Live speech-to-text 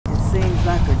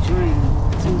like a dream.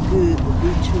 Too good to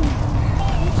be true.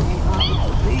 You can't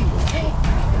hardly believe it.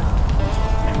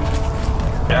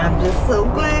 I'm just so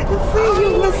glad to see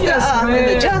you,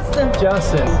 Mr. Justin.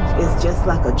 Justin. It's just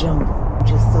like a jungle. I'm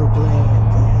just so glad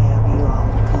to have you all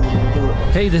come and do it.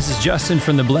 Hey, this is Justin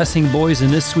from the Blessing Boys,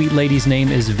 and this sweet lady's name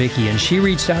is Vicky, and she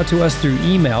reached out to us through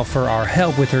email for our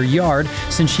help with her yard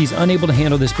since she's unable to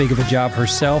handle this big of a job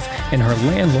herself, and her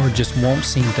landlord just won't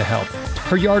seem to help.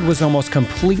 Her yard was almost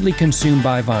completely consumed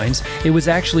by vines. It was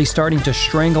actually starting to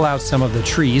strangle out some of the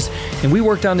trees, and we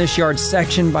worked on this yard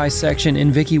section by section,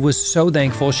 and Vicky was so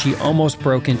thankful she almost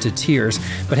broke into tears.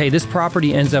 But hey, this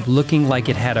property ends up looking like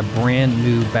it had a brand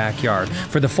new backyard.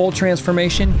 For the full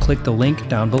transformation, click the link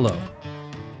down below.